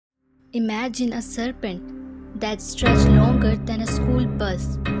Imagine a serpent that stretched longer than a school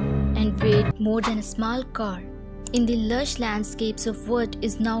bus and weighed more than a small car. In the lush landscapes of what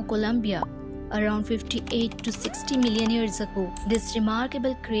is now Colombia, around 58 to 60 million years ago, this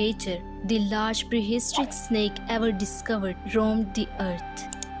remarkable creature, the largest prehistoric snake ever discovered, roamed the earth.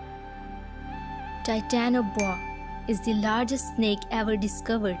 Titanoboa is the largest snake ever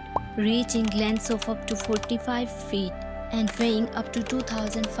discovered, reaching lengths of up to 45 feet and weighing up to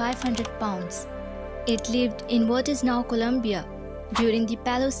 2,500 pounds. It lived in what is now Colombia during the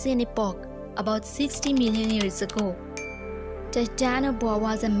Paleocene epoch, about 60 million years ago. Titanoboa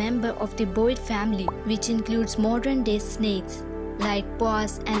was a member of the boid family, which includes modern-day snakes like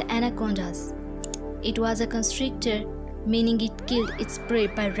boas and anacondas. It was a constrictor, meaning it killed its prey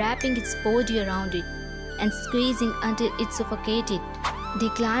by wrapping its body around it and squeezing until it suffocated. The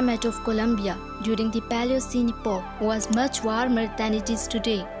climate of Colombia during the Paleocene epoch was much warmer than it is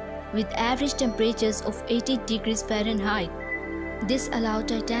today, with average temperatures of 80 degrees Fahrenheit. This allowed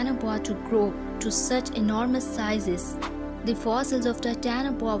Titanoboa to grow to such enormous sizes. The fossils of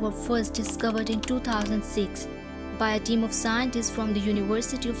Titanoboa were first discovered in 2006 by a team of scientists from the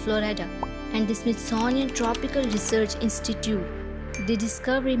University of Florida and the Smithsonian Tropical Research Institute. The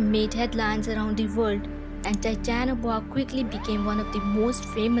discovery made headlines around the world, and Titanoboa quickly became one of the most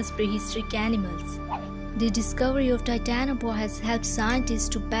famous prehistoric animals. The discovery of Titanoboa has helped scientists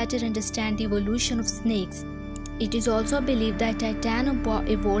to better understand the evolution of snakes. It is also believed that Titanoboa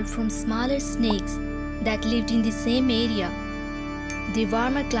evolved from smaller snakes that lived in the same area. The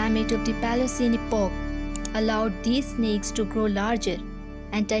warmer climate of the Paleocene epoch allowed these snakes to grow larger,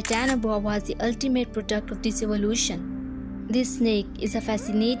 and Titanoboa was the ultimate product of this evolution. This snake is a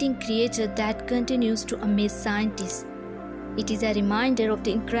fascinating creature that continues to amaze scientists. It is a reminder of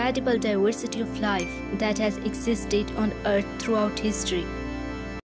the incredible diversity of life that has existed on Earth throughout history.